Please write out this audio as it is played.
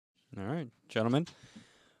All right, gentlemen.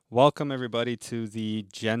 Welcome, everybody, to the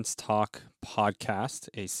Gents Talk podcast,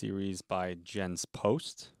 a series by Gents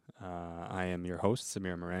Post. I am your host,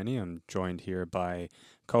 Samir Morani. I'm joined here by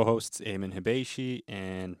co hosts Eamon Hibashi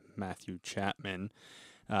and Matthew Chapman.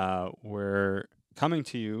 We're coming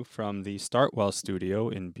to you from the Startwell studio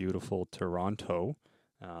in beautiful Toronto.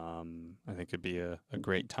 I think it'd be a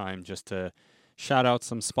great time just to shout out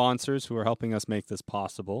some sponsors who are helping us make this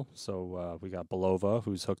possible. So we got Belova,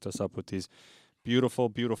 who's hooked us up with these beautiful,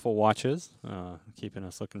 beautiful watches, keeping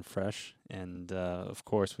us looking fresh. And of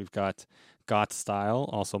course, we've got Got Style,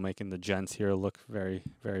 also making the gents here look very,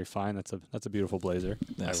 very fine. That's a beautiful blazer.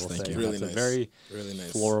 Yes, I will thank say you. Really that's nice. a very Really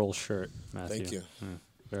nice. floral shirt, Matthew. Thank you.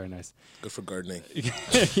 Very nice. Good for gardening.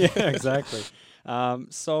 Yeah, exactly.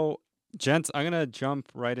 So, gents, I'm gonna jump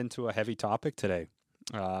right into a heavy topic today.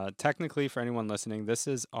 Technically, for anyone listening, this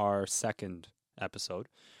is our second episode.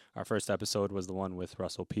 Our first episode was the one with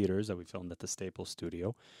Russell Peters that we filmed at the Staples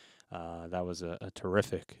Studio. That was a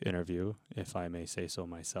terrific interview, if I may say so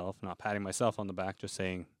myself. Not patting myself on the back, just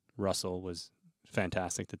saying Russell was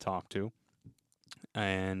fantastic to talk to.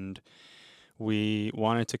 And we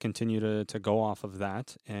wanted to continue to go off of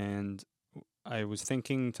that. And I was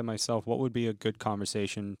thinking to myself, what would be a good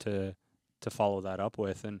conversation to follow that up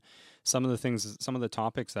with? And some of the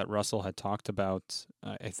topics that Russell had talked about,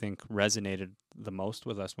 I think resonated the most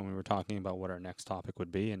with us when we were talking about what our next topic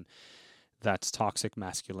would be, and that's toxic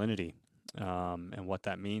masculinity, and what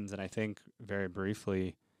that means. And I think very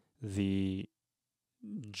briefly, the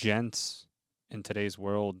gents in today's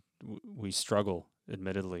world, we struggle,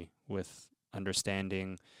 admittedly, with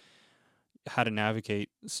understanding how to navigate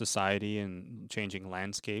society and changing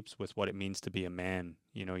landscapes with what it means to be a man.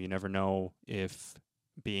 You know, you never know if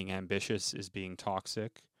being ambitious is being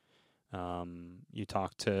toxic. You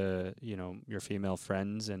talk to, your female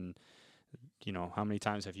friends, and, how many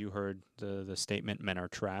times have you heard the statement, men are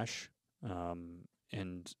trash?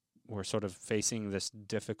 And we're sort of facing this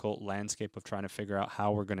difficult landscape of trying to figure out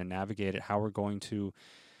how we're going to navigate it, how we're going to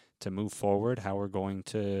move forward, how we're going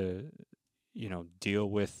to, deal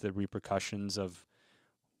with the repercussions of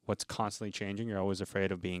what's constantly changing. You're always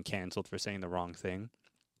afraid of being canceled for saying the wrong thing.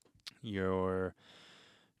 You're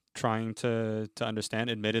trying to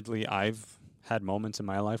understand. Admittedly, I've had moments in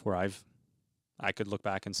my life where I could look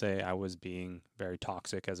back and say I was being very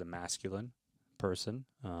toxic as a masculine person.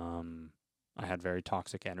 I had very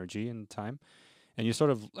toxic energy in time. And you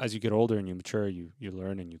sort of, as you get older and you mature, you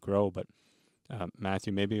learn and you grow. But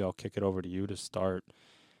Matthew, maybe I'll kick it over to you to start.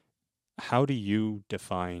 How do you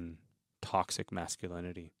define toxic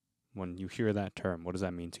masculinity? When you hear that term, what does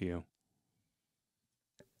that mean to you?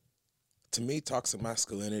 To me, toxic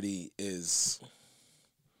masculinity is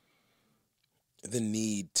the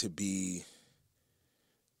need to be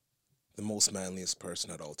the most manliest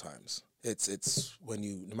person at all times. It's when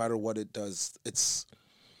you, no matter what it does, it's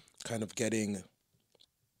kind of getting,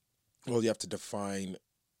 well, you have to define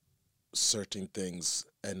certain things.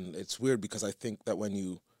 And it's weird because I think that when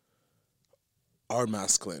you are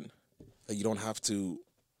masculine, that you don't have to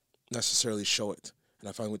necessarily show it. And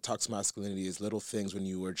I find with toxic masculinity is little things when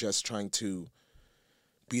you are just trying to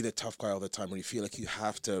be the tough guy all the time, where you feel like you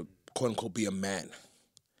have to, quote unquote, be a man.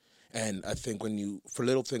 And I think when you, for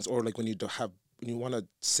little things, or like when you want to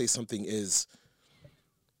say something is,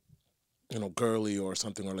 girly or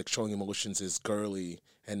something, or like showing emotions is girly,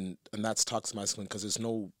 and that's toxic masculine because there's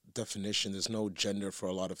no definition, there's no gender for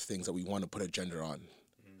a lot of things that we want to put a gender on.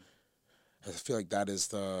 I feel like that is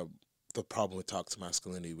the problem with toxic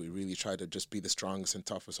masculinity. We really try to just be the strongest and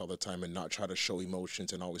toughest all the time and not try to show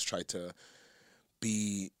emotions and always try to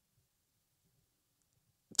be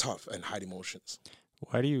tough and hide emotions.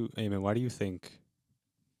 Why do you think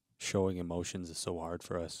showing emotions is so hard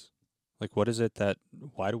for us? Like, what is it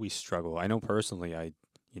why do we struggle? I know personally,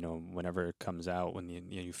 whenever it comes out, when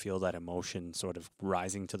you feel that emotion sort of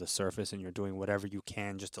rising to the surface and you're doing whatever you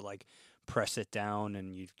can just to like press it down,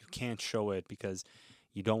 and you can't show it because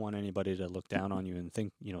you don't want anybody to look down on you and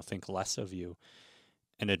think less of you.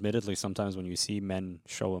 And admittedly, sometimes when you see men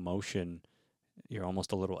show emotion, you're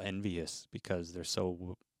almost a little envious because they're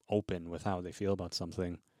so open with how they feel about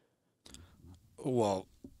something. Well,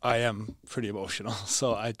 I am pretty emotional,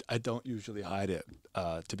 so I don't usually hide it,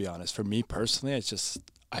 to be honest. For me personally, it's just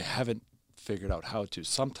I haven't figured out how to.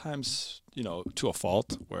 Sometimes, to a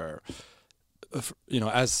fault where,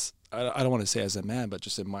 as I don't want to say as a man, but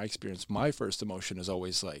just in my experience, my first emotion is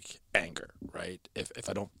always like anger, right? If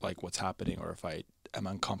I don't like what's happening, or if I am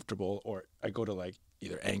uncomfortable, or I go to like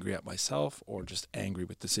either angry at myself or just angry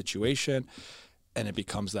with the situation, and it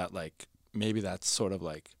becomes that like, maybe that's sort of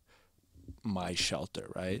like my shelter,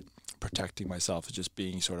 right? protecting myself is just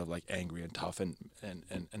being sort of like angry and tough and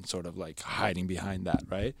sort of like hiding behind that,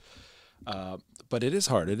 right? But it is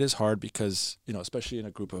hard. It is hard because, you know, especially in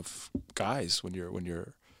a group of guys, when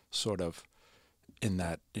you're sort of in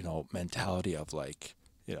that, you know, mentality of like,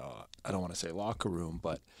 you know, I don't want to say locker room,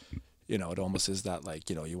 but, you know, it almost is that like,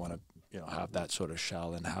 you know, you want to, you know, have that sort of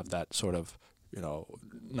shell and have that sort of, you know,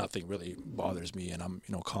 nothing really bothers me and I'm,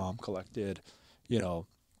 you know, calm, collected, you know,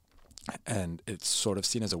 and it's sort of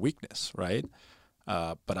seen as a weakness, right?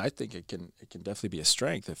 But I think it can definitely be a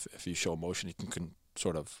strength if you show emotion. You can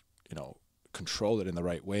sort of, you know, control it in the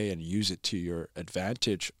right way and use it to your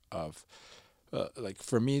advantage. Of like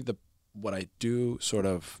for me, what I do sort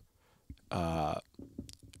of,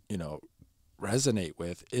 you know, resonate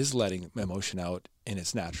with is letting emotion out in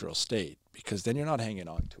its natural state, because then you're not hanging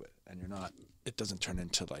on to it and it doesn't turn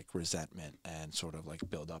into like resentment and sort of like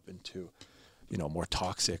build up into, you know, more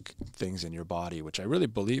toxic things in your body, which I really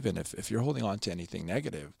believe in. If you're holding on to anything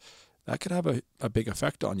negative, that could have a big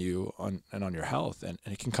effect on you and on your health, and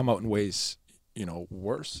it can come out in ways, you know,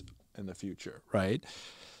 worse in the future, right?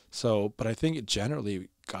 So, but I think generally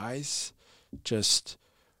guys just,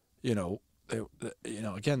 you know, you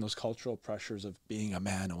know, again, those cultural pressures of being a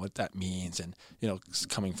man and what that means, and, you know,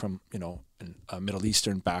 coming from, you know, a Middle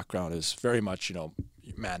Eastern background is very much, you know,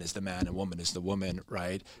 man is the man and woman is the woman,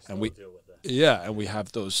 right? And we deal with that. Yeah, and we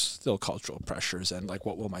have those still cultural pressures and like,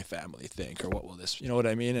 what will my family think, or what will this, you know what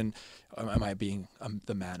I mean? And am I being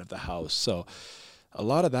the man of the house? So a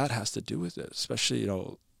lot of that has to do with it, especially, you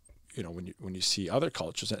know, when you see other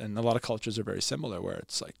cultures, and a lot of cultures are very similar, where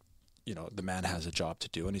it's like, you know, the man has a job to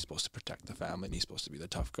do and he's supposed to protect the family and he's supposed to be the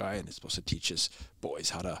tough guy and he's supposed to teach his boys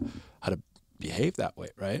how to behave that way,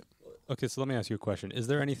 right? Okay, so let me ask you a question. Is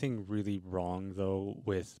there anything really wrong, though,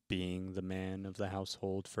 with being the man of the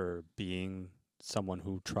household, for being someone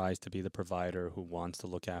who tries to be the provider, who wants to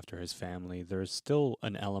look after his family? There's still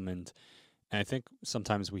an element, and I think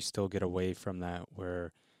sometimes we still get away from that,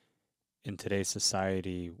 where in today's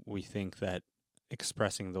society, we think that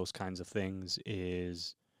expressing those kinds of things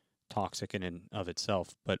is toxic in and of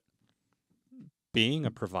itself. But being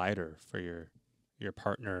a provider for your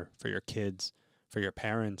partner, for your kids, for your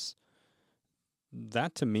parents,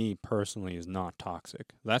 that to me personally is not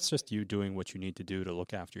toxic. That's just you doing what you need to do to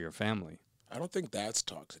look after your family. I don't think that's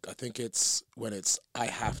toxic. I think it's when it's I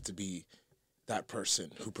have to be that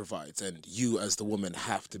person who provides, and you as the woman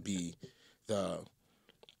have to be the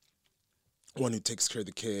one who takes care of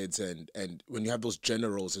the kids, and when you have those gender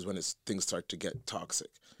roles is when things start to get toxic,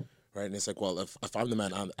 right? And it's like, well, if I'm the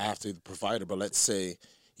man, I have to be the provider, but let's say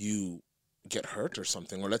you get hurt or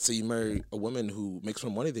something, or let's say you marry a woman who makes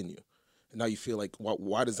more money than you, and now you feel like,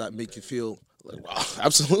 why does that make you feel like, wow,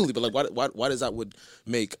 absolutely, but like, why does that would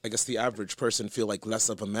make, I guess, the average person feel like less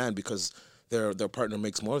of a man because their partner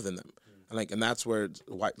makes more than them, and that's where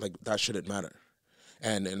that shouldn't matter.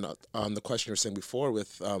 And on the question you were saying before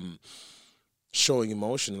with showing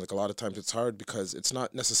emotion, like a lot of times it's hard because it's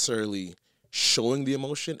not necessarily showing the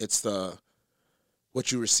emotion, it's what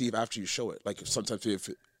you receive after you show it. Like sometimes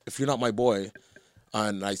if you're not my boy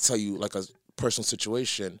and I tell you like a personal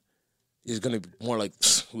situation, you're gonna be more like,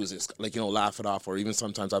 who is this? Like, you know, laugh it off. Or even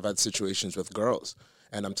sometimes I've had situations with girls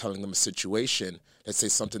and I'm telling them a situation, let's say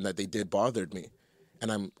something that they did bothered me,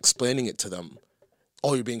 and I'm explaining it to them.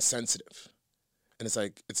 Oh, you're being sensitive. And it's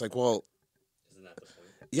like, well, isn't that the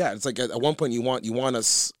point? Yeah, it's like at one point you want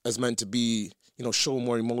us as men to be, you know, show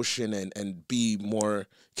more emotion and be more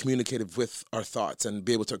communicative with our thoughts and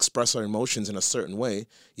be able to express our emotions in a certain way.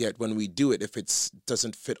 Yet when we do it, if it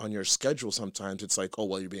doesn't fit on your schedule, sometimes it's like, oh,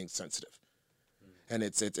 well, you're being sensitive. And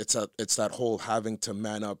it's that whole having to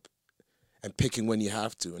man up and picking when you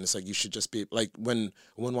have to. And it's like, you should just be like, when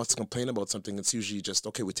one wants to complain about something, it's usually just,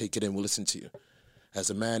 okay, we take it in, we'll listen to you. As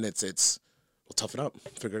a man, it's well, toughen up,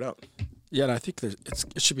 figure it out. Yeah, and I think it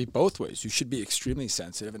should be both ways. You should be extremely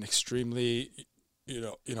sensitive and extremely,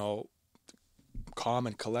 you know, calm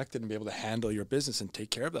and collected and be able to handle your business and take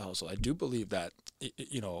care of the household. I do believe that,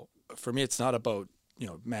 you know, for me, it's not about, you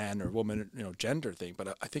know, man or woman, you know, gender thing,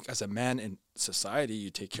 but I think as a man in society, you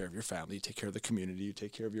take care of your family, you take care of the community, you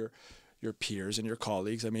take care of your peers and your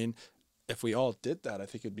colleagues. I mean, if we all did that, I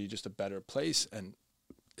think it'd be just a better place. And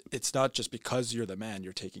it's not just because you're the man,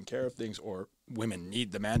 you're taking care of things, or women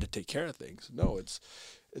need the man to take care of things. No, it's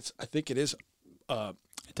I think it is.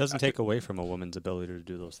 It doesn't take away from a woman's ability to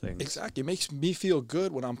do those things. Exactly. It makes me feel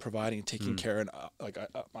good when I'm providing and taking care, and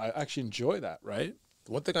I actually enjoy that, right?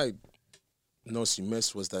 One thing I noticed you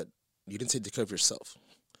missed was that you didn't take care of yourself.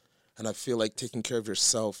 And I feel like taking care of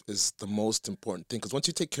yourself is the most important thing, because once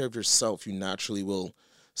you take care of yourself, you naturally will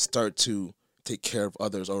start to take care of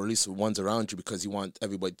others, or at least the ones around you, because you want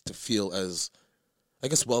everybody to feel as, I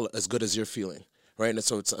guess, well, as good as you're feeling, right? And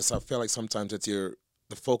so I feel like sometimes the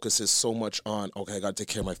focus is so much on, okay, I got to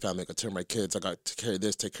take care of my family, I got to take care of my kids, I got to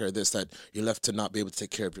take care of this, that you're left to not be able to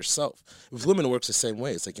take care of yourself. With women, it works the same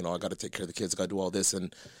way. It's like, I got to take care of the kids, I got to do all this,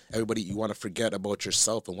 and everybody, you want to forget about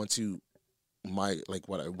yourself. And once you,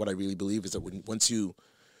 what I really believe is that once you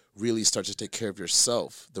really start to take care of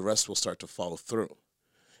yourself, the rest will start to follow through.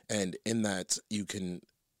 And in that, you can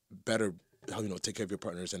better, take care of your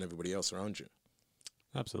partners and everybody else around you.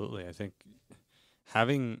 Absolutely. I think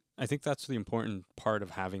that's the important part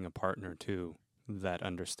of having a partner too, that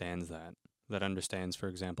understands that understands, for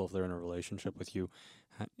example, if they're in a relationship with you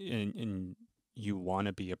and you want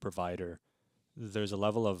to be a provider, there's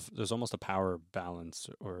almost a power balance,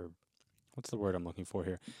 or what's the word I'm looking for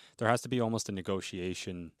here? There has to be almost a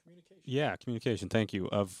negotiation. Communication. Yeah, communication. Thank you.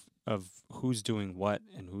 Of who's doing what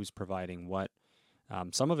and who's providing what.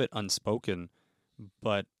 Some of it unspoken,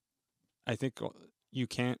 but I think you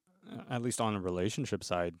can't, at least on a relationship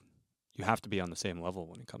side, you have to be on the same level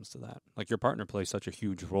when it comes to that. Like, your partner plays such a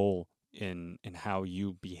huge role in how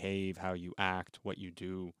you behave, how you act, what you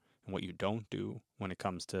do, and what you don't do when it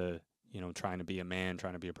comes to, trying to be a man,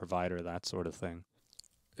 trying to be a provider, that sort of thing.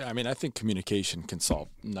 Yeah, I mean, I think communication can solve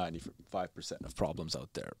 95% of problems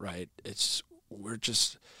out there, right?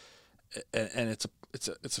 And it's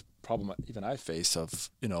a problem even I face of,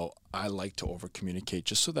 I like to over communicate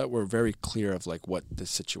just so that we're very clear of like what the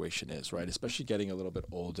situation is, right? Especially getting a little bit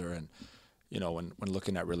older, and when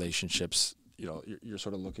looking at relationships, you're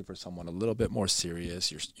sort of looking for someone a little bit more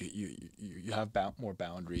serious. You have more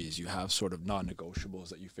boundaries. You have sort of non-negotiables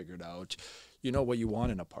that you figured out. You know what you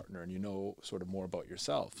want in a partner, and you know sort of more about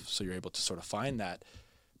yourself. So you're able to sort of find that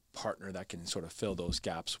partner that can sort of fill those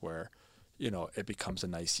gaps where, it becomes a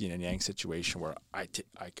nice yin and yang situation where I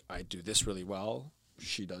do this really well,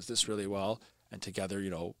 she does this really well, and together,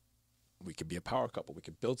 we could be a power couple. We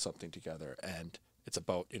could build something together, and it's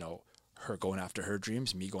about, her going after her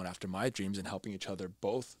dreams, me going after my dreams, and helping each other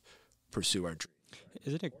both pursue our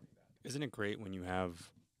dreams. Isn't it great when you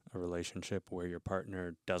have a relationship where your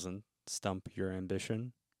partner doesn't stump your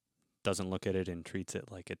ambition, doesn't look at it and treats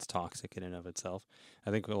it like it's toxic in and of itself?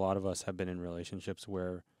 I think a lot of us have been in relationships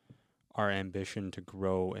where our ambition to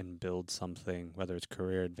grow and build something, whether it's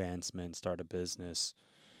career advancement, start a business,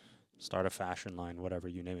 start a fashion line, whatever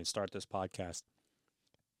you name it, start this podcast,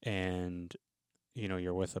 and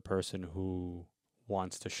you're with a person who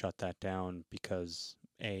wants to shut that down because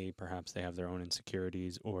A, perhaps they have their own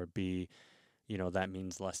insecurities, or B, that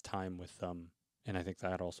means less time with them. And I think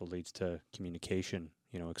that also leads to communication,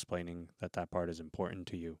 explaining that part is important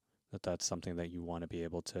to you, that's something that you want to be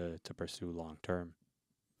able to pursue long term.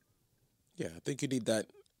 Yeah, I think you need that,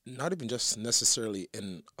 not even just necessarily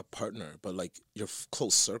in a partner, but like your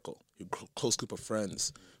close circle, your close group of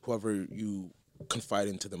friends, whoever you confide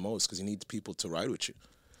into the most, because you need people to ride with you.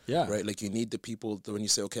 Yeah. Right? Like, you need the people that when you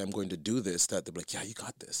say, okay, I'm going to do this, that they're like, yeah, you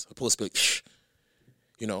got this. Opposed to be like, shh.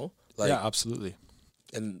 Like, yeah, absolutely.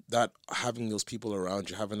 And that, having those people around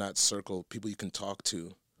you, having that circle, people you can talk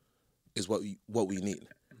to, is what we need,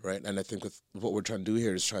 right? And I think with what we're trying to do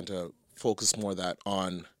here is trying to focus more that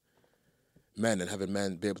on men, and having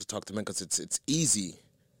men be able to talk to men, because it's easy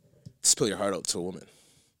to spill your heart out to a woman,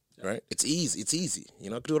 right? It's easy. I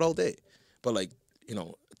could do it all day. But like,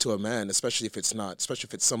 to a man, especially if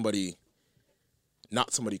it's somebody,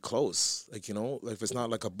 not somebody close, like, like if it's not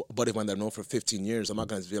like a buddy of mine that I've known for 15 years, I'm not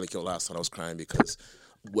going to be like, yo, last time I was crying because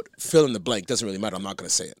what, fill in the blank, doesn't really matter. I'm not going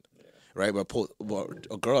to say it, right? But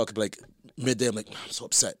a girl could be like, midday, I'm like, I'm so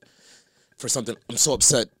upset for something. I'm so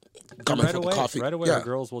upset. Got my cup of coffee. Right away, Yeah. the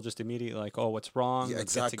girls will just immediately like, oh, what's wrong? Yeah,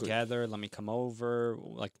 Let's exactly. get together. Let me come over.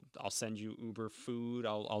 Like, I'll send you Uber food.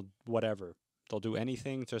 I'll whatever. They'll do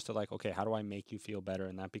anything just to like, okay, how do I make you feel better?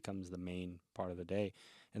 And that becomes the main part of the day.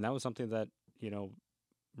 And that was something that,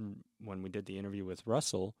 when we did the interview with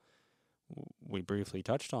Russell, we briefly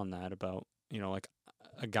touched on that about, like,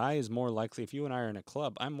 a guy is more likely, if you and I are in a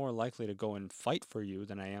club, I'm more likely to go and fight for you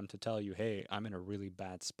than I am to tell you, hey, I'm in a really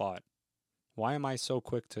bad spot. Why am I so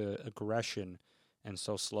quick to aggression and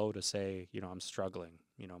so slow to say, I'm struggling,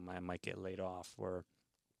 I might get laid off, or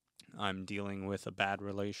I'm dealing with a bad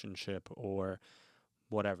relationship, or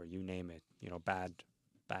whatever, you name it, bad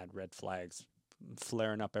red flags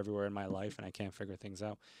flaring up everywhere in my life and I can't figure things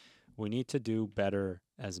out. We need to do better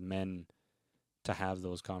as men to have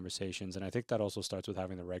those conversations. And I think that also starts with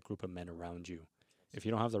having the right group of men around you. If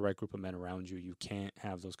you don't have the right group of men around you, you can't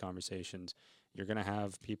have those conversations. You're going to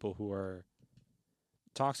have people who are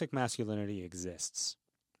toxic masculinity exists.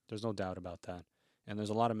 There's no doubt about that. And there's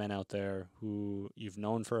a lot of men out there who you've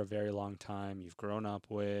known for a very long time, you've grown up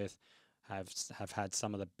with, have had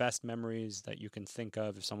some of the best memories that you can think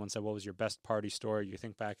of. If someone said, "What was your best party story?" You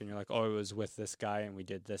think back and you're like, "Oh, it was with this guy and we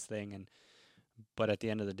did this thing." And but at the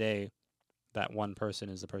end of the day, that one person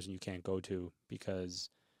is the person you can't go to because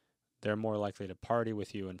they're more likely to party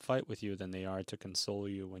with you and fight with you than they are to console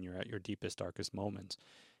you when you're at your deepest, darkest moments.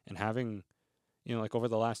 And having, like over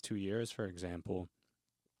the last 2 years, for example,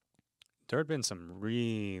 there had been some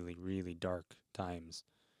really, really dark times,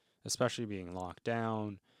 especially being locked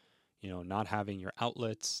down, not having your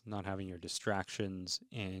outlets, not having your distractions,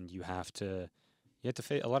 and you had to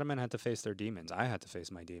face, a lot of men had to face their demons. I had to face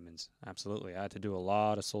my demons. Absolutely. I had to do a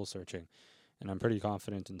lot of soul searching. And I'm pretty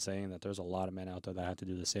confident in saying that there's a lot of men out there that had to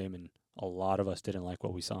do the same. And a lot of us didn't like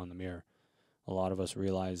what we saw in the mirror. A lot of us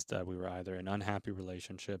realized that we were either in unhappy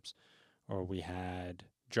relationships or we had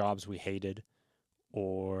jobs we hated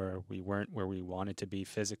or we weren't where we wanted to be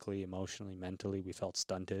physically, emotionally, mentally. We felt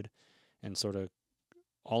stunted. And sort of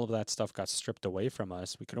all of that stuff got stripped away from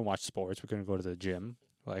us. We couldn't watch sports. We couldn't go to the gym.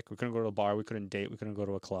 Like, we couldn't go to a bar. We couldn't date. We couldn't go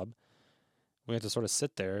to a club. We had to sort of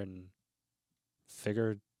sit there and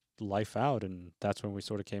figure life out. And that's when we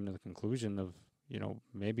sort of came to the conclusion of,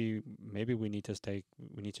 maybe we need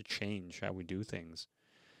to change how we do things.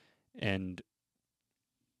 And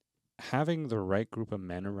having the right group of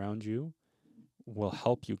men around you will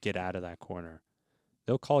help you get out of that corner.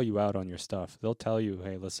 They'll call you out on your stuff. They'll tell you,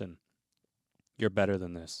 "Hey, listen, you're better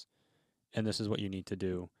than this, and this is what you need to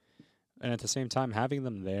do." And at the same time, having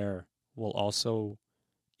them there will also,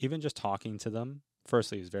 even just talking to them,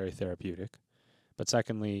 firstly, is very therapeutic. But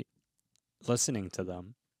secondly, listening to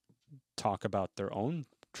them talk about their own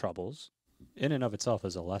troubles in and of itself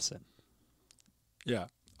is a lesson. Yeah.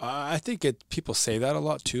 I think people say that a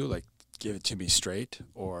lot too, like, give it to me straight,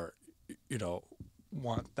 or,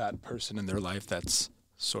 want that person in their life that's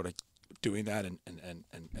sort of doing that and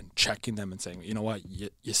checking them and saying, "You know what,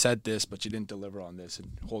 you said this, but you didn't deliver on this,"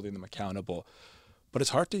 and holding them accountable. But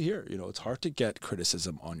it's hard to hear, it's hard to get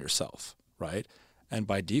criticism on yourself, right? And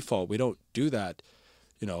by default, we don't do that.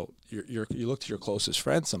 You look to your closest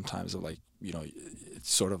friends sometimes of like, it's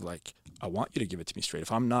sort of like, I want you to give it to me straight.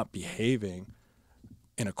 If I'm not behaving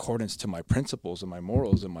in accordance to my principles and my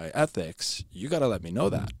morals and my ethics, you got to let me know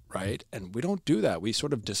that, right? And we don't do that. We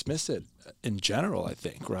sort of dismiss it in general, I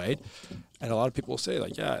think, right? And a lot of people will say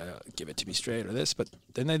like, "Yeah, give it to me straight," or this, but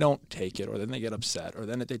then they don't take it, or then they get upset, or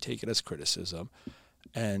then they take it as criticism,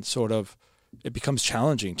 and sort of it becomes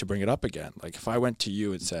challenging to bring it up again. Like if I went to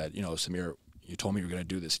you and said, "Samir, you told me you were going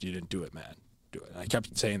to do this and you didn't do it, man. Do it." And I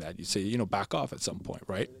kept saying that. You'd say, back off at some point,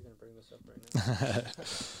 right?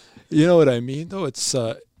 You know what I mean, though? It's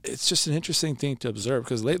just an interesting thing to observe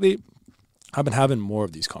because lately I've been having more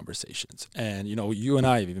of these conversations, and you and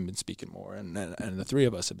I have even been speaking more, and the three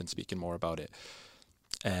of us have been speaking more about it.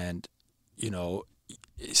 And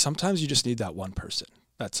sometimes you just need that one person,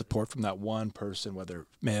 that support from that one person, whether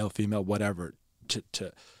male, female, whatever,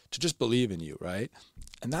 to just believe in you, right?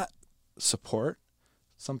 And that support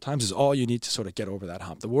sometimes is all you need to sort of get over that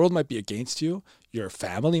hump. The world might be against you. Your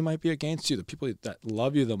family might be against you. The people that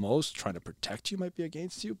love you the most, trying to protect you, might be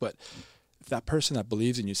against you. But if that person that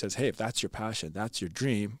believes in you says, "Hey, if that's your passion, that's your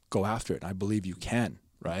dream, go after it. And I believe you can,"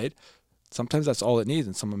 right? Sometimes that's all it needs.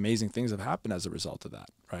 And some amazing things have happened as a result of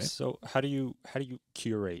that, right? So how do you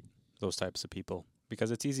curate those types of people?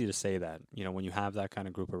 Because it's easy to say that, when you have that kind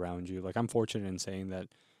of group around you. Like, I'm fortunate in saying that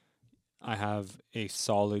I have a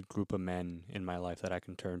solid group of men in my life that I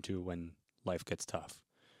can turn to when life gets tough,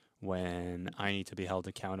 when I need to be held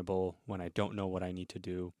accountable, when I don't know what I need to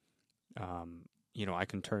do. I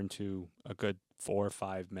can turn to a good 4 or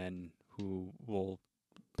 5 men who will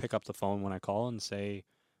pick up the phone when I call and say,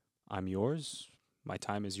 "I'm yours. My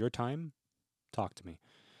time is your time. Talk to me."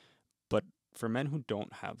 But for men who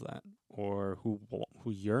don't have that, or who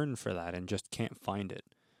yearn for that and just can't find it,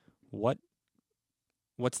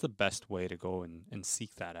 what's the best way to go and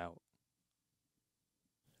seek that out?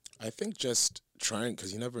 I think just trying,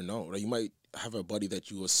 because you never know. Right? You might have a buddy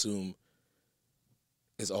that you assume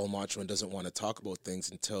is all macho and doesn't want to talk about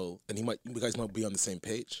things and you guys might be on the same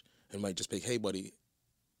page and might just be, "Hey, buddy,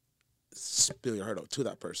 spill your heart out to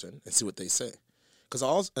that person and see what they say." Because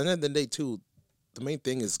at the end of the day, too, the main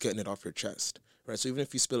thing is getting it off your chest, right? So even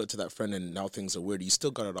if you spill it to that friend and now things are weird, you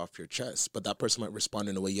still got it off your chest. But that person might respond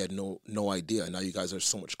in a way you had no idea. And now you guys are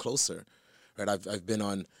so much closer, right? I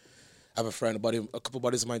have a friend, a couple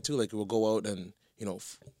buddies of mine too. Like we'll go out and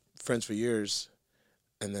friends for years,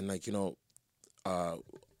 and then the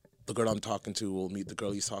girl I'm talking to will meet the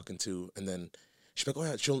girl he's talking to, and then she'll be like,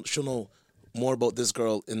 "Oh yeah, she'll know more about this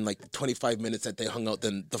girl in like 25 minutes that they hung out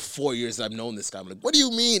than the 4 years that I've known this guy. I'm like, what do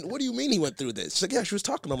you mean? What do you mean he went through this? She's like, yeah, she was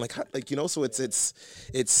talking. I'm like, how? Like, you know, so it's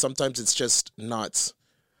sometimes it's just not,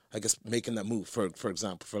 I guess, making that move, for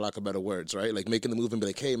example, for lack of better words, right? Like making the move and be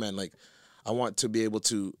like, hey man, like I want to be able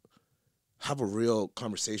to have a real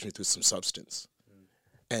conversation with you with some substance.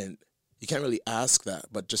 And you can't really ask that,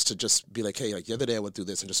 but just be like, hey, like the other day I went through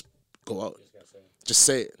this, and just go out. Just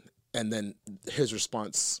say it. And then his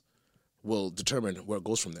response will determine where it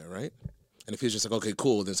goes from there, right? And if he's just like, okay,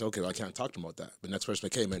 cool, then say, okay, well, I can't talk to him about that. But next person,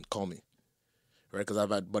 like, hey, man, call me, right? Because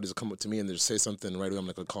I've had buddies that come up to me and they just say something right away. I'm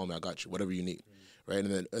like, oh, call me, I got you, whatever you need, right?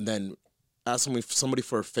 And then ask somebody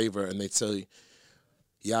for a favor, and they say,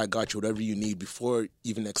 yeah, I got you, whatever you need, before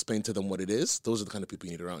even explain to them what it is. Those are the kind of people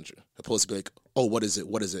you need around you. Opposed to be like, oh, what is it?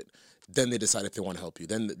 What is it? Then they decide if they want to help you.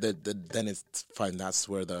 Then it's fine. That's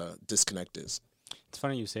where the disconnect is. It's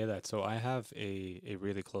funny you say that. So I have a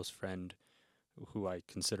really close friend who I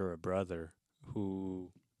consider a brother,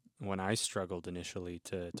 who, when I struggled initially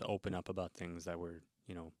to open up about things that were,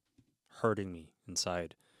 hurting me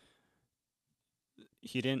inside,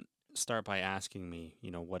 he didn't start by asking me,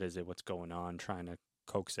 what is it, what's going on, trying to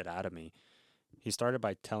coax it out of me. He started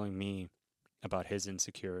by telling me about his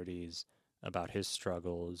insecurities, about his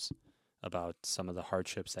struggles, about some of the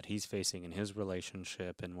hardships that he's facing in his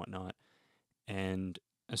relationship and whatnot. And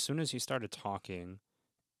as soon as he started talking,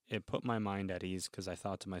 it put my mind at ease, because I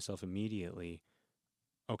thought to myself immediately,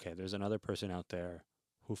 okay, there's another person out there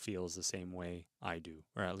who feels the same way I do,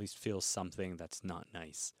 or at least feels something that's not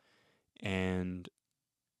nice. And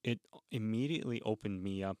it immediately opened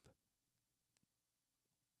me up,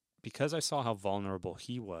 because I saw how vulnerable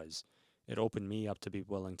he was. It opened me up to be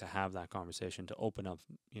willing to have that conversation, to open up,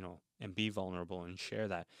 and be vulnerable and share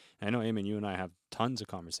that. And I know, Eamon, you and I have tons of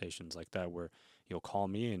conversations like that where you'll call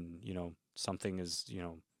me and, something is,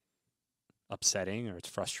 upsetting or it's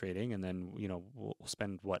frustrating. And then, we'll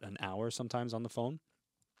spend, an hour sometimes on the phone.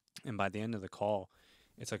 And by the end of the call,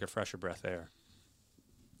 it's like a fresher breath air.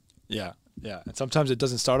 Yeah. And sometimes it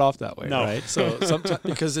doesn't start off that way, No. right? So sometimes,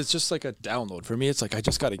 because it's just like a download. For me, it's like, I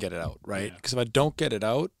just got to get it out, right? Because if I don't get it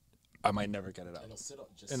out, I might never get it out.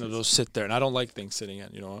 And it'll sit there. And I don't like things sitting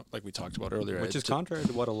in, like we talked about earlier. Which is contrary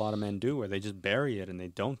to what a lot of men do, where they just bury it and they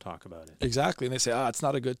don't talk about it. Exactly. And they say, it's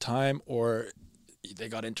not a good time, or they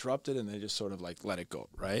got interrupted, and they just sort of like let it go,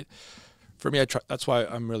 right? For me, that's why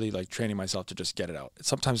I'm really like training myself to just get it out.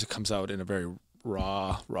 Sometimes it comes out in a very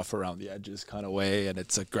raw, rough around the edges kind of way, and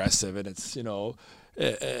it's aggressive, and it's,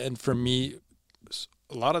 and for me,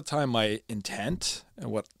 a lot of time my intent and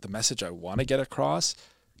what the message I want to get across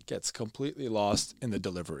gets completely lost in the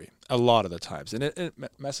delivery a lot of the times, and it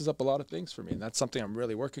messes up a lot of things for me. And that's something I'm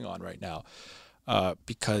really working on right now,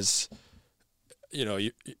 because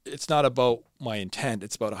it's not about my intent,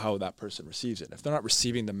 it's about how that person receives it. If they're not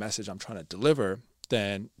receiving the message I'm trying to deliver,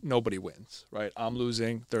 then nobody wins, right? I'm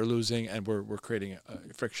losing, they're losing, and we're creating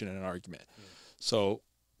a friction and an argument. So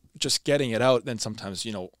just getting it out, then sometimes,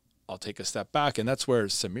 I'll take a step back, and that's where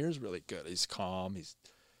Samir's really good. He's calm. He's,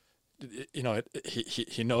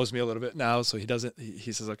 he knows me a little bit now, so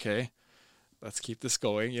he says, okay, let's keep this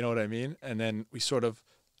going. You know what I mean? And then we sort of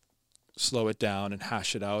slow it down and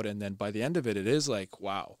hash it out. And then by the end of it, it is like,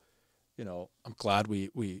 wow, I'm glad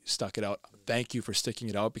we stuck it out. Thank you for sticking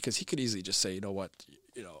it out, because he could easily just say, you know what,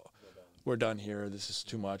 we're done here. This is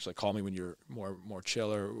too much. Like, call me when you're more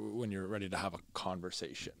chill, or when you're ready to have a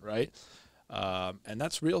conversation, right? And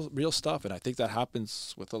that's real stuff. And I think that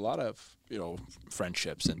happens with a lot of,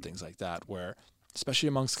 friendships and things like that, where, especially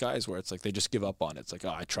amongst guys, where it's like they just give up on it. It's like,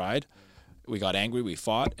 I tried, we got angry, we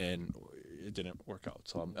fought, and it didn't work out.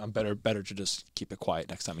 So I'm better to just keep it quiet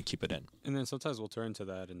next time and keep it in. And then sometimes we'll turn to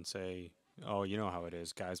that and say, oh, you know how it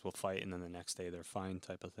is. Guys will fight, and then the next day they're fine,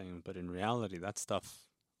 type of thing. But in reality, that stuff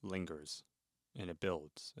lingers and it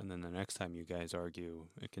builds. And then the next time you guys argue,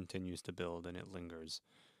 it continues to build and it lingers.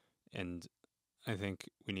 And I think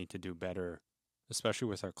we need to do better, especially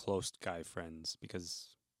with our close guy friends,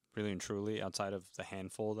 because really and truly, outside of the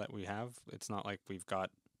handful that we have, it's not like we've got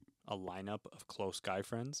a lineup of close guy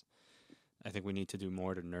friends. I think we need to do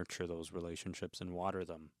more to nurture those relationships and water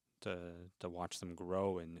them, to watch them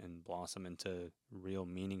grow and blossom into real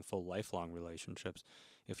meaningful lifelong relationships.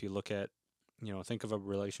 If you look at, think of a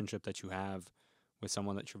relationship that you have with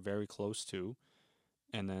someone that you're very close to,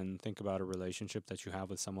 and then think about a relationship that you have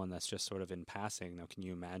with someone that's just sort of in passing. Now, can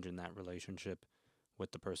you imagine that relationship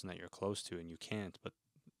with the person that you're close to? And you can't, but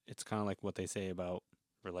it's kind of like what they say about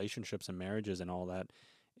relationships and marriages and all that.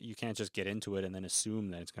 You can't just get into it and then assume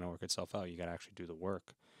that it's going to work itself out. You got to actually do the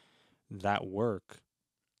work. That work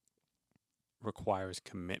requires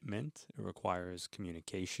commitment, it requires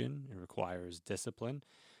communication, it requires discipline,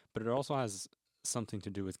 but it also has something to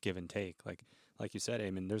do with give and take. Like you said,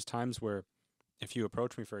 Eamon, there's times where if you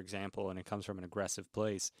approach me, for example, and it comes from an aggressive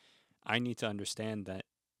place, I need to understand that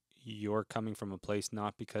you're coming from a place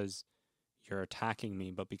not because you're attacking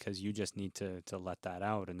me, but because you just need to let that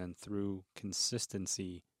out. And then through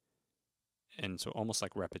consistency, and so almost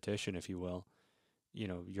like repetition, if you will,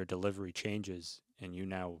 your delivery changes and you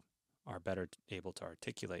now are better able to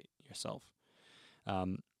articulate yourself.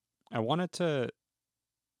 Um, I wanted to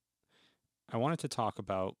I wanted to talk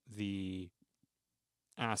about the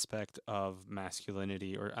aspect of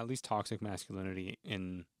masculinity, or at least toxic masculinity,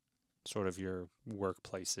 in sort of your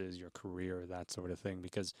workplaces, your career, that sort of thing,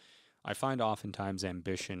 because I find oftentimes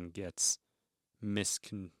ambition gets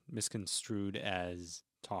misconstrued as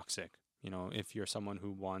toxic. If you're someone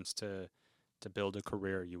who wants to build a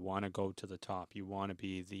career, you want to go to the top, you want to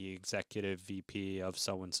be the executive VP of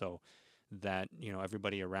so and so, that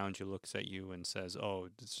everybody around you looks at you and says, "Oh,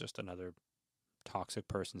 it's just another toxic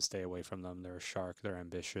person. Stay away from them. They're a shark. They're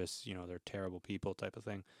ambitious. They're terrible people," type of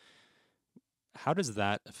thing. How does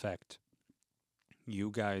that affect you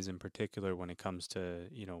guys in particular when it comes to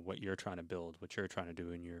what you're trying to build, what you're trying to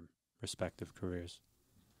do in your respective careers?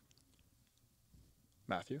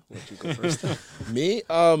 Matthew, let you go first. Me,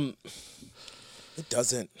 it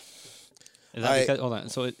doesn't. Is that because, hold on?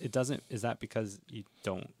 So it doesn't. Is that because you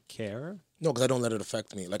don't care? No, because I don't let it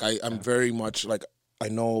affect me. Like I'm very much like, I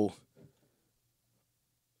know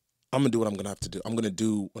I'm gonna do what I'm gonna have to do. I'm gonna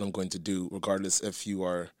do what I'm going to do, regardless if you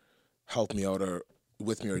are help me out or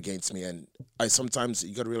with me or against me. And sometimes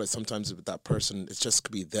you gotta realize, sometimes with that person, it's just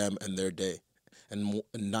could be them and their day, and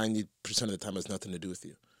 90% of the time has nothing to do with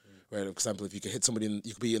you. Right? For example, if you could hit somebody,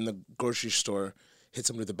 you could be in the grocery store, hit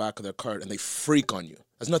somebody at the back of their cart, and they freak on you.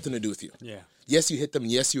 Has nothing to do with you. Yeah. Yes, you hit them.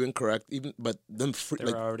 Yes, you're incorrect. But them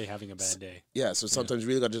they're already having a bad day. Yeah. So sometimes you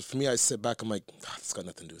really got, just for me, I sit back. I'm like, it's got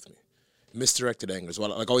nothing to do with me. Misdirected anger as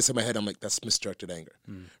well. Like I always in my head, I'm like, that's misdirected anger,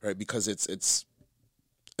 right? Because it's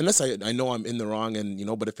unless I know I'm in the wrong, and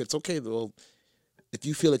but if it's okay, though, if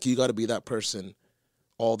you feel like you got to be that person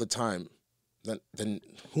all the time, then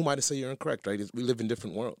who am I to say you're incorrect, right? We live in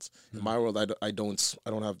different worlds. In my world, I don't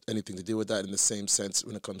have anything to do with that. In the same sense,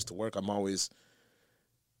 when it comes to work, I'm always,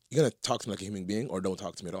 you're gonna talk to me like a human being, or don't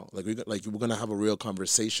talk to me at all. Like we're gonna have a real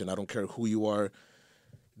conversation. I don't care who you are.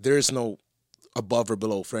 There's no above or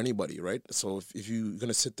below for anybody, right? So if you're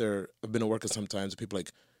gonna sit there, I've been at work sometimes, people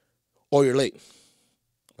like, "Oh, you're late."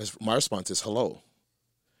 My response is hello.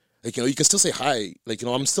 Like, you can still say hi. Like,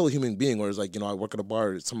 I'm still a human being. Whereas, like, I work at a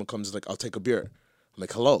bar. Someone comes, like, I'll take a beer. I'm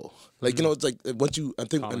like, hello. Like, it's like once you, I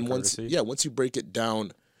think, Common courtesy. once you break it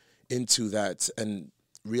down into that and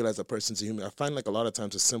realize a person's a human, I find, like, a lot of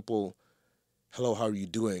times a simple, hello, how are you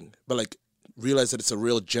doing? But, like, realize that it's a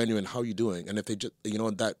real, genuine, how are you doing? And if they just,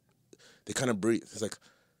 that they kind of breathe. It's like,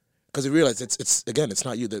 because they realize it's again, it's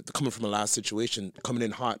not you. They're coming from a last situation, coming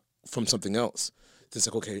in hot from something else. It's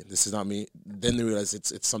like, okay, this is not me. Then they realize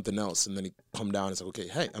it's something else, and then they come down. It's like, okay,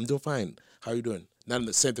 hey, I'm doing fine. How are you doing? Not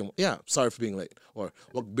the same thing. Yeah, sorry for being late. Or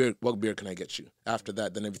what beer can I get you? After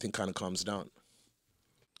that, then everything kind of calms down.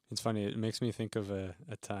 It's funny. It makes me think of a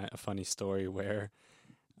funny story where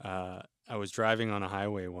I was driving on a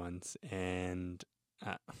highway once, and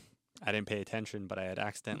I didn't pay attention, but I had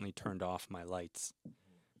accidentally turned off my lights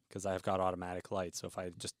because I've got automatic lights. So if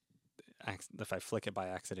I flick it by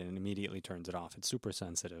accident, it immediately turns it off. It's super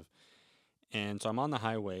sensitive. And so I'm on the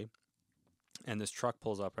highway, and this truck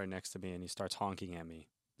pulls up right next to me, and he starts honking at me.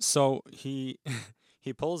 So he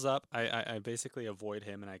pulls up. I basically avoid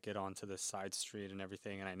him, and I get onto this side street and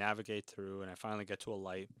everything, and I navigate through, and I finally get to a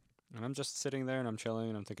light. And I'm just sitting there, and I'm chilling,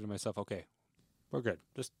 and I'm thinking to myself, okay, we're good.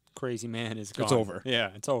 This crazy man is gone. It's over. Yeah,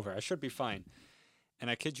 it's over. I should be fine.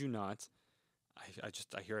 And I kid you not,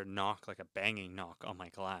 I hear a knock, like a banging knock on my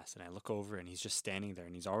glass, and I look over, and he's just standing there,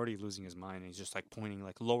 and he's already losing his mind, and he's just like pointing,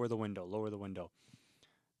 like, lower the window.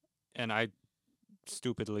 And I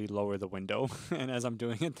stupidly lower the window, and as I'm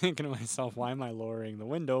doing it, thinking to myself, why am I lowering the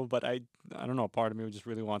window? But I don't know, part of me just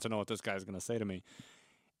really wants to know what this guy's going to say to me.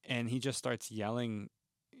 And he just starts yelling,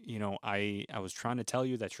 I was trying to tell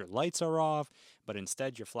you that your lights are off, but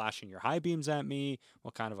instead you're flashing your high beams at me.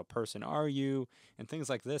 What kind of a person are you? And things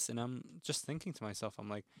like this. And I'm just thinking to myself, I'm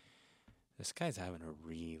like, this guy's having a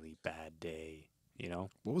really bad day,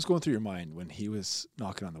 What was going through your mind when he was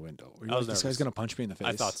knocking on the window? Were you like, this guy's going to punch me in the face?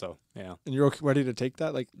 I thought so, yeah. And you're okay, ready to take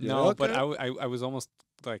that? Like, no, okay? but I was almost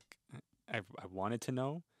like, I wanted to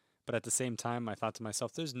know. But at the same time, I thought to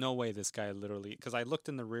myself, there's no way this guy literally, because I looked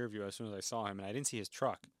in the rear view as soon as I saw him, and I didn't see his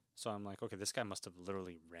truck. So I'm like, okay, this guy must have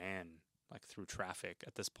literally ran like through traffic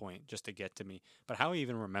at this point just to get to me. But how he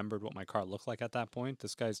even remembered what my car looked like at that point,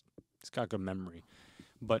 he's got good memory.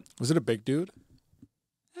 But Was it a big dude?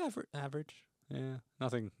 average. Yeah,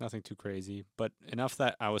 nothing too crazy, but enough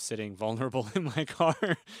that I was sitting vulnerable in my car,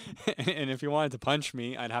 and if he wanted to punch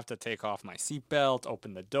me, I'd have to take off my seatbelt,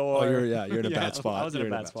 open the door. Oh, you're in a bad spot. I was in You're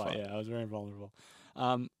a bad spot. Yeah, I was very vulnerable.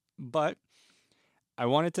 But I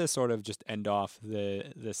wanted to sort of just end off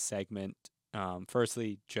this segment.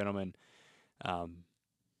 Firstly, gentlemen,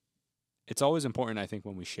 it's always important, I think,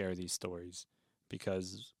 when we share these stories,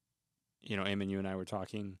 because Eamon, you and I were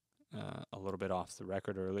talking a little bit off the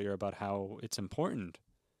record earlier about how it's important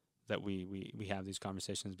that we have these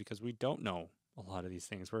conversations, because we don't know a lot of these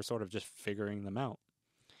things. We're sort of just figuring them out.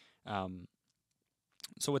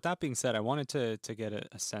 So with that being said, I wanted to get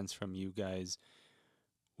a sense from you guys.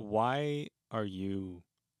 Why are you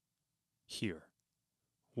here?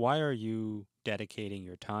 Why are you dedicating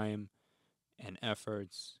your time and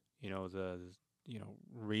efforts,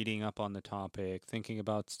 reading up on the topic, thinking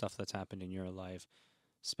about stuff that's happened in your life,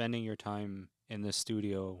 spending your time in the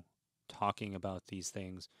studio talking about these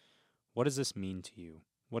things? What does this mean to you?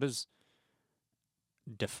 What does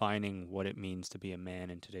defining what it means to be a man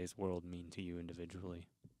in today's world mean to you individually?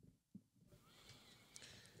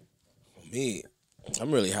 Me,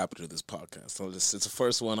 I'm really happy to do this podcast. So it's the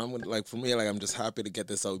first one. I'm just happy to get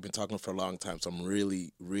this out. We've been talking for a long time, so I'm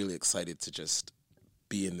really, really excited to just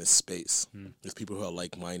be in this space with people who are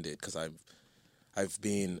like-minded, because I've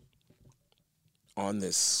been on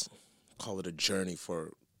this, call it a journey,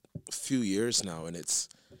 for a few years now, and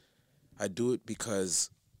I do it because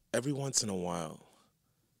every once in a while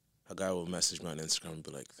a guy will message me on Instagram and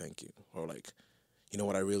be like, thank you, or like, you know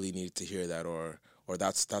what, I really needed to hear that, or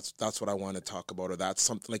that's what I want to talk about, or that's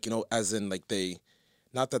something, like, as in, like, they,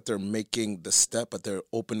 not that they're making the step, but they're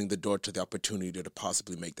opening the door to the opportunity to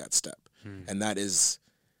possibly make that step. And that is,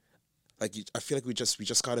 like, I feel like we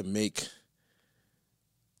just got to make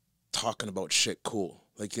talking about shit cool.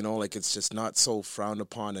 Like, like, it's just not so frowned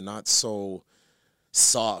upon and not so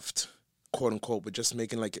soft, quote unquote, but just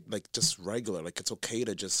making like just regular. Like, it's okay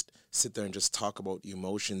to just sit there and just talk about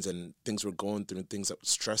emotions and things we're going through and things that are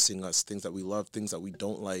stressing us, things that we love, things that we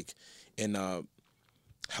don't like, in a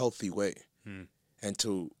healthy way. And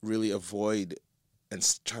to really avoid and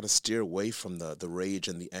try to steer away from the rage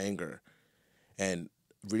and the anger. And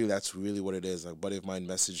really, that's really what it is. A buddy of mine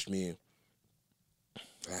messaged me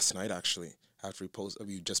last night, actually, after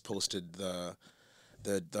we just posted the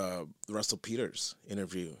Russell Peters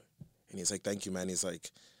interview, and he's like, "Thank you, man." He's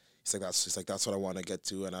like, that's what I want to get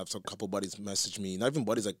to. And I have a couple buddies message me, not even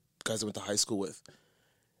buddies, like guys I went to high school with,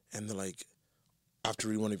 and they're like, after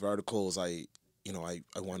reading one of your articles, I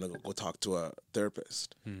want to go talk to a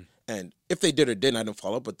therapist. And if they did or didn't, I didn't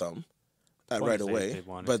follow up with them right away.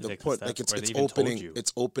 But the point, like,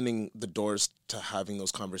 it's opening the doors to having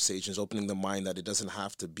those conversations, opening the mind that it doesn't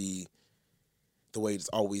have to be the way it's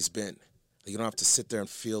always been. Like, you don't have to sit there and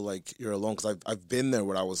feel like you're alone. Because I've been there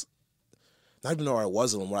where I was, not even where I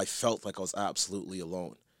was alone, where I felt like I was absolutely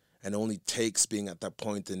alone. And it only takes being at that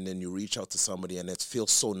point, and then you reach out to somebody, and it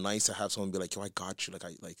feels so nice to have someone be like, "Yo, I got you."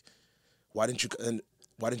 Why didn't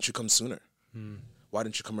you come sooner? Why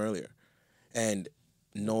didn't you come earlier? And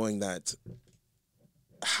knowing that,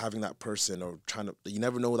 having that person, or you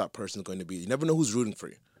never know who that person is going to be. You never know who's rooting for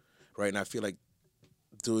you, right? And I feel like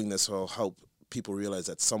doing this will help people realize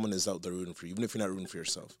that someone is out there rooting for you, even if you're not rooting for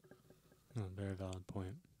yourself. Oh, very valid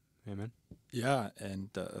point. Amen. Yeah, and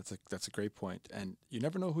that's a great point. And you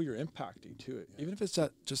never know who you're impacting too, even if it's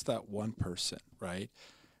just that one person, right?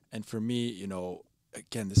 And for me,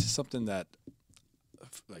 again, this is something that,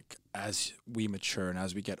 like, as we mature and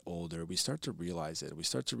as we get older, we start to realize it. We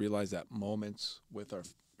start to realize that moments with our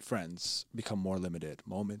friends become more limited.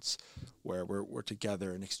 Moments where we're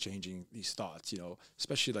together and exchanging these thoughts,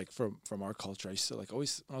 especially like from our culture. I used to, like,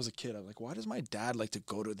 always, when I was a kid, I'm like, why does my dad like to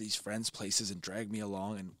go to these friends' places and drag me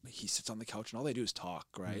along, and he sits on the couch and all they do is talk,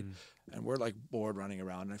 right? And we're like bored running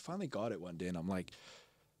around. And I finally got it one day, and I'm like,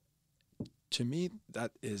 to me,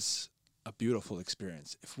 that is a beautiful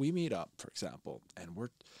experience. If we meet up, for example, and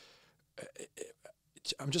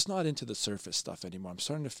I'm just not into the surface stuff anymore. I'm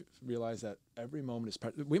starting to realize that every moment is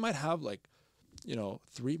we might have, like,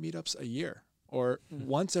 3 meetups a year, or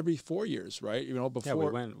once every 4 years, right? Before. Yeah, we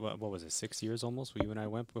went, what was it, 6 years almost? You and I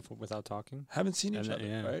went before, without talking? Haven't seen each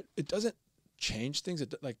other, right? It doesn't change things.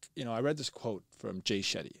 I read this quote from Jay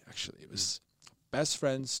Shetty, actually. It was, best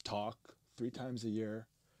friends talk 3 times a year.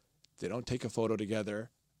 They don't take a photo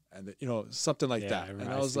together. And something like that. And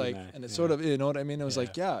I was like, that. And it's sort of, you know what I mean? It was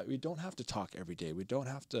like, we don't have to talk every day. We don't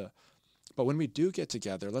have to, but when we do get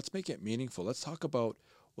together, let's make it meaningful. Let's talk about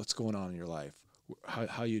what's going on in your life?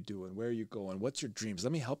 How you doing? Where are you going? What's your dreams?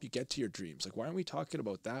 Let me help you get to your dreams. Like, why aren't we talking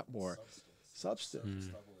about that more? Substance.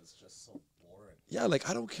 Struggle is just so boring. Yeah, like,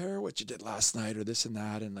 I don't care what you did last night or this and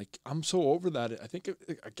that. And like, I'm so over that. I think,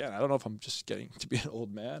 again, I don't know if I'm just getting to be an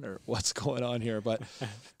old man or what's going on here, but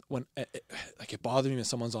when like, it bothers me when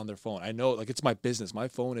someone's on their phone. I know, like, it's my business. My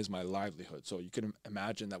phone is my livelihood. So you can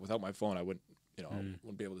imagine that without my phone, I wouldn't,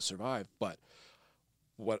 wouldn't be able to survive. But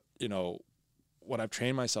what I've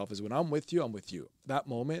trained myself is when I'm with you, I'm with you. That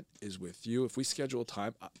moment is with you. If we schedule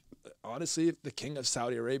time, honestly, if the king of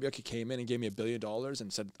Saudi Arabia came in and gave me $1 billion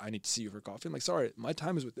and said, I need to see you for coffee, I'm like, sorry, my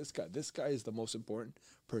time is with this guy. This guy is the most important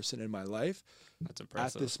person in my life. That's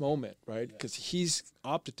impressive. At this moment, right? Because he's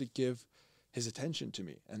opted to give his attention to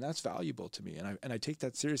me, and that's valuable to me. And I take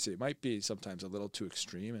that seriously. It might be sometimes a little too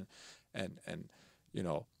extreme, and I you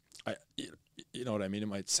know what I mean? It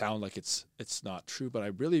might sound like it's not true, but I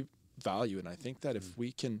really value it. And I think that if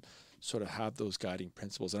we can sort of have those guiding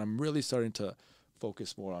principles, and I'm really starting to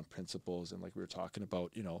focus more on principles, and like we were talking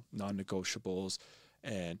about, non-negotiables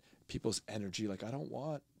and people's energy. Like, I don't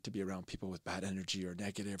want to be around people with bad energy or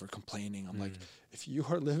negative or complaining. I'm like, if you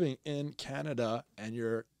are living in Canada and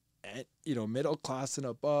you're middle class and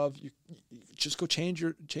above, you just go change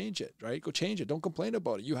it, right? Go change it. Don't complain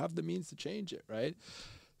about it. You have the means to change it, right?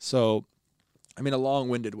 So, I mean, a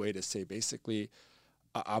long-winded way to say, basically,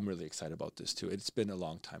 I'm really excited about this too. It's been a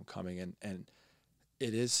long time coming, and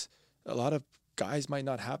it is, a lot of guys might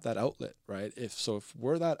not have that outlet, right? If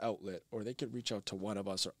we're that outlet, or they could reach out to one of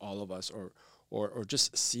us or all of us, or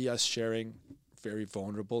just see us sharing very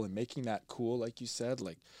vulnerable and making that cool, like you said,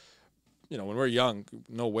 like, when we're young,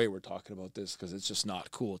 no way we're talking about this, because it's just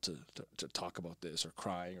not cool to talk about this, or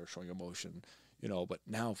crying or showing emotion, but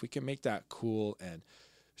now if we can make that cool and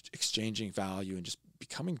exchanging value and just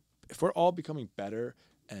if we're all becoming better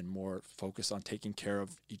and more focused on taking care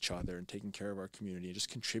of each other and taking care of our community and just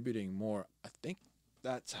contributing more, I think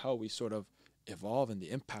that's how we sort of evolve, and the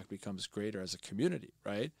impact becomes greater as a community,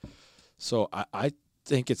 right? So I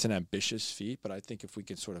think it's an ambitious feat, but I think if we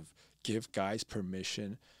can sort of give guys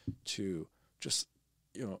permission to just,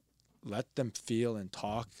 let them feel and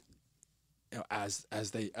talk, as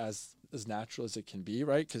natural as it can be,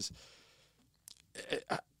 right? Because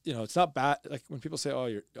it's not bad. Like, when people say,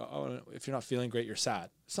 if you're not feeling great, you're sad.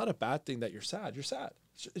 It's not a bad thing that you're sad. You're sad.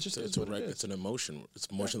 It's just it's an emotion. It's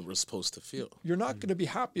emotion that we're supposed to feel. You're not going to be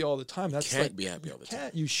happy all the time. You can't be happy all the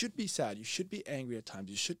time. You should be sad. You should be angry at times.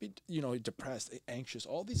 You should be, depressed, anxious.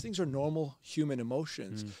 All these things are normal human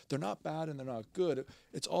emotions. They're not bad and they're not good.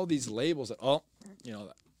 It's all these labels that,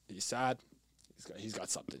 he's sad. He's got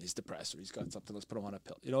something. He's depressed, or he's got something. Let's put him on a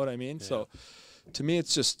pill. You know what I mean? Yeah. So, to me,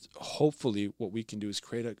 it's just, hopefully what we can do is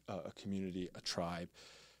create a community, a tribe,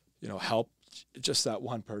 help just that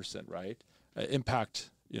one person, right? Impact,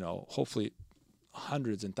 hopefully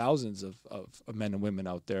hundreds and thousands of men and women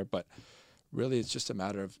out there. But really, it's just a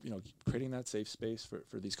matter of, creating that safe space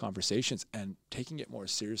for these conversations and taking it more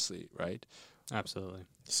seriously, right? Absolutely.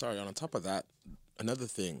 Sorry, on top of that, another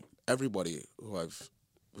thing, everybody who've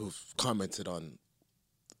commented on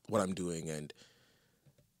what I'm doing and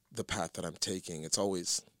the path that I'm taking, it's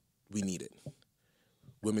always, we need it.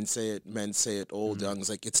 Women say it, men say it, old, young. It's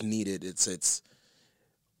like, it's needed. It's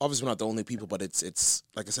obviously, we're not the only people, but it's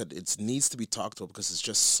like I said, it needs to be talked about, because it's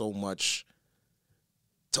just so much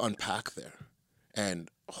to unpack there. And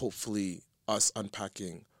hopefully us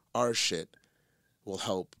unpacking our shit will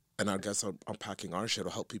help, and I guess unpacking our shit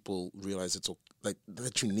will help people realize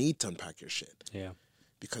that you need to unpack your shit. Yeah.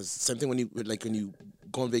 Because same thing when you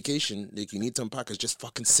go on vacation, like, you need to unpack, it just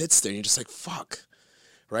fucking sits there and you're just like, fuck.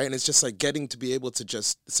 Right? And it's just like getting to be able to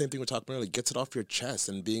just, the same thing we talked about earlier, gets it off your chest,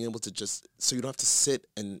 and being able to just, so you don't have to sit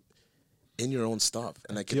in your own stuff.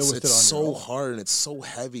 And like, it's so hard and it's so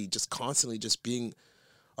heavy, just constantly just being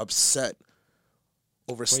upset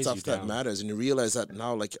over stuff that matters. And you realize that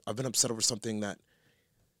now, like, I've been upset over something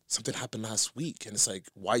happened last week. And it's like,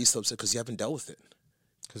 why are you so upset? Because you haven't dealt with it.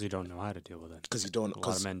 Because you don't know how to deal with it. Because a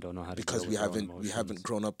lot of men don't know how to deal because with their own emotions. we haven't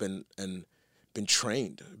grown up and been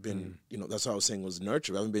trained. That's what I was saying was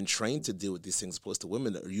nurtured. We haven't been trained to deal with these things, opposed to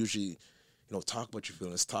women that are usually, talk about your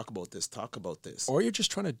feelings, talk about this. Or you're just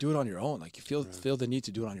trying to do it on your own. Like, you feel the need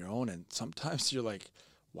to do it on your own, and sometimes you're like,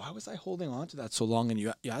 why was I holding on to that so long? And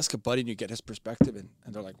you ask a buddy and you get his perspective, and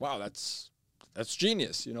they're like, wow, that's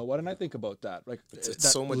genius. Why didn't I think about that? Like, it's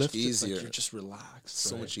so much easier. Like, you're just relaxed.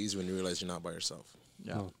 So much easier when you realize you're not by yourself.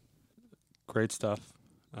 Yeah. Oh, great stuff.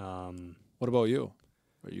 What about you?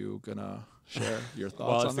 Are you gonna share your thoughts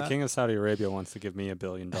well, on if that? the king of Saudi Arabia wants to give me $1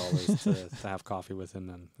 billion to have coffee with him,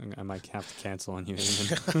 then I might have to cancel on you.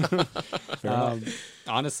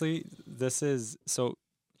 Honestly, this is so.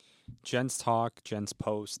 Jen's talk, Jen's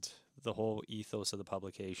post, the whole ethos of the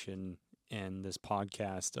publication and this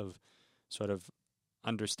podcast of sort of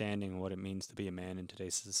understanding what it means to be a man in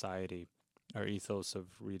today's society. Our ethos of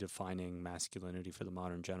redefining masculinity for the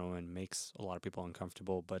modern gentleman makes a lot of people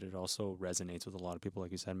uncomfortable, but it also resonates with a lot of people.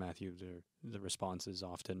 Like you said, Matthew, the response is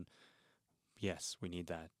often, yes, we need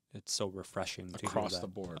that. It's so refreshing to Across hear the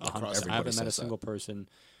that. board. Across I haven't met a says single person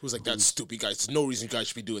who's like, that's stupid, guys. There's no reason you guys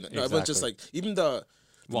should be doing that. No, everyone's just Exactly. like, even the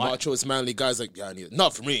machoist, manly guys, like, yeah, I need it.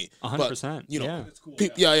 Not for me. 100%. You know,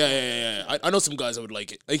 Yeah. yeah. I know some guys that would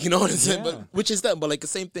like it. Like, you know what I'm saying? Yeah. But which is them, but like the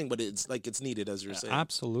same thing, but it's like it's needed, as you're saying.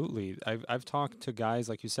 Absolutely. I've talked to guys,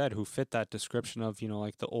 like you said, who fit that description of,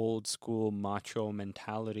 like the old school macho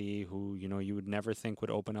mentality who, you would never think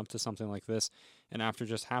would open up to something like this. And after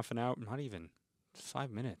just half an hour, not even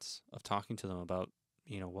 5 minutes of talking to them about,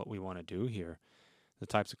 what we want to do here, the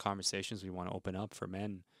types of conversations we want to open up for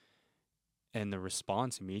men, and the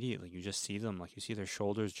response immediately, you just see them, like you see their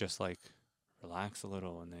shoulders just like relax a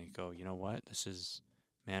little, and they go, you know what,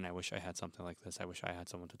 man, I wish I had something like this. I wish I had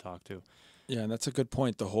someone to talk to. Yeah, and that's a good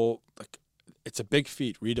point. The whole, like, it's a big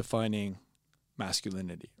feat redefining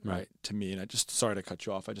masculinity, right? To me, and sorry to cut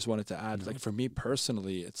you off. I just wanted to add, like, for me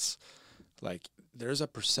personally, it's like there's a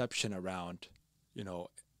perception around,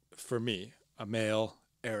 for me, a male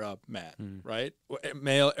Arab man, right?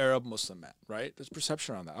 Male Arab Muslim man, right? There's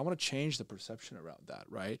perception around that. I want to change the perception around that,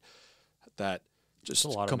 right? That just a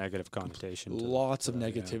lot of negative connotation. Lots of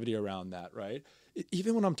negativity around that, right?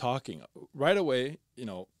 Even when I'm talking, right away,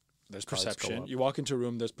 there's perception. You walk into a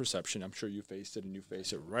room, there's perception. I'm sure you faced it and you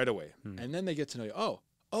face it right away. And then they get to know you.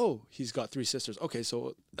 Oh, he's got 3 sisters. Okay,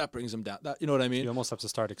 so that brings him down. That, you know what I mean? You almost have to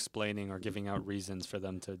start explaining or giving out reasons for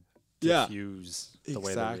them to diffuse the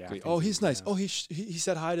way they're reacting. Oh, he's nice. Oh, he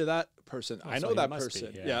said hi to that person. I know that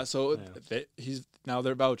person. So now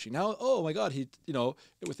they're vouching. Now, oh my God,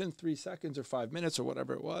 within 3 seconds or 5 minutes or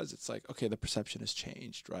whatever it was, it's like, okay, the perception has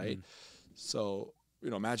changed, right? So,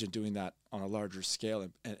 imagine doing that on a larger scale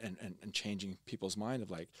and changing people's mind of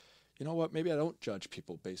like, you know what, maybe I don't judge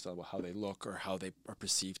people based on how they look or how they are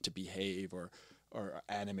perceived to behave or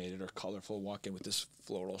animated or colorful. Walk in with this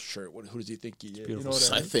floral shirt. Who does he think he is? You know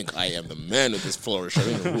what I think I am the man with this floral shirt.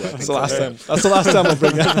 I don't know who I think. That's the last time I'll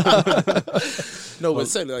bring it. No,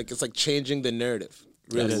 but it's like changing the narrative.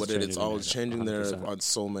 Really, it's always changing the 100%. narrative on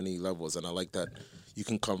so many levels, and I like that you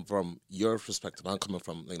can come from your perspective. I'm coming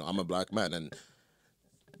from, I'm a black man, and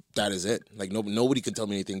that is it. Like nobody can tell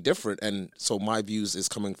me anything different, and so my views is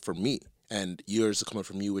coming from me, and yours are coming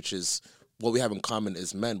from you, which is what we have in common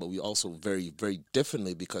is men, but we also very, very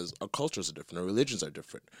differently because our cultures are different, our religions are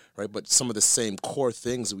different, right? But some of the same core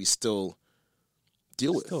things we still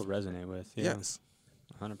deal with. Still resonate with, yeah. Yes.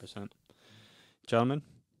 100%. Gentlemen,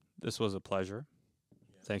 this was a pleasure.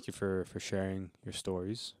 Thank you for sharing your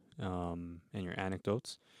stories and your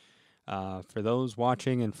anecdotes. For those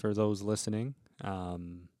watching and for those listening,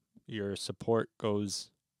 your support goes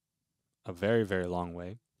a very, very long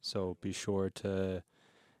way. So be sure to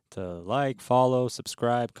like, follow,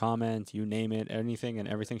 subscribe, comment, you name it, anything and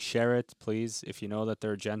everything. Share it, please. If you know that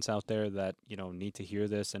there are gents out there that, need to hear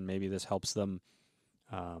this and maybe this helps them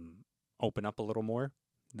open up a little more,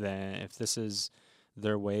 then if this is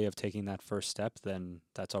their way of taking that first step, then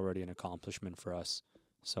that's already an accomplishment for us.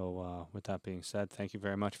 So with that being said, thank you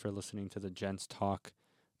very much for listening to the Gents Talk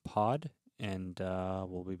pod, and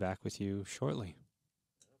we'll be back with you shortly.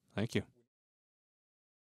 Thank you.